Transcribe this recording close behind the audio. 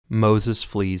Moses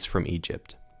flees from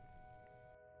Egypt.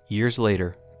 Years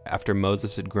later, after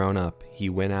Moses had grown up, he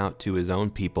went out to his own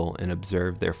people and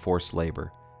observed their forced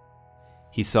labor.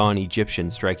 He saw an Egyptian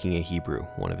striking a Hebrew,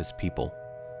 one of his people.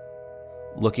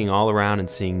 Looking all around and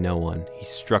seeing no one, he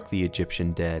struck the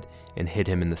Egyptian dead and hid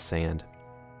him in the sand.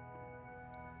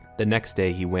 The next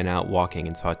day he went out walking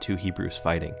and saw two Hebrews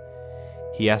fighting.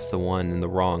 He asked the one in the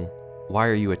wrong, "Why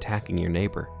are you attacking your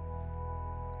neighbor?"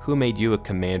 "Who made you a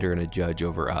commander and a judge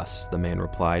over us?" the man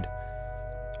replied.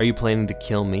 "Are you planning to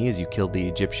kill me as you killed the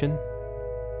Egyptian?"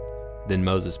 Then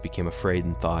Moses became afraid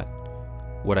and thought,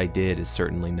 "What I did is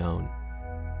certainly known."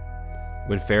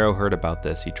 When Pharaoh heard about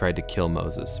this, he tried to kill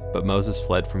Moses, but Moses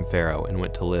fled from Pharaoh and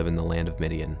went to live in the land of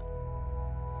Midian.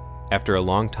 After a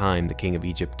long time, the king of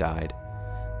Egypt died.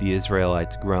 The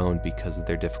Israelites groaned because of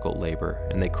their difficult labor,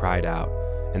 and they cried out,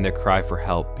 and their cry for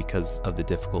help because of the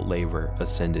difficult labor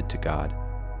ascended to God.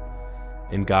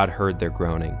 And God heard their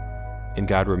groaning, and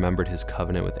God remembered his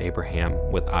covenant with Abraham,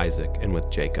 with Isaac, and with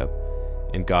Jacob.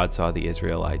 And God saw the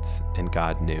Israelites, and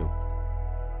God knew.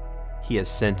 He has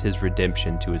sent his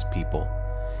redemption to his people.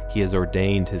 He has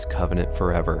ordained his covenant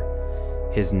forever.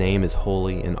 His name is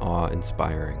holy and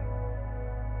awe-inspiring.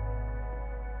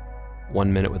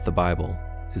 1 Minute with the Bible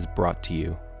is brought to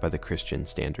you by the Christian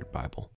Standard Bible.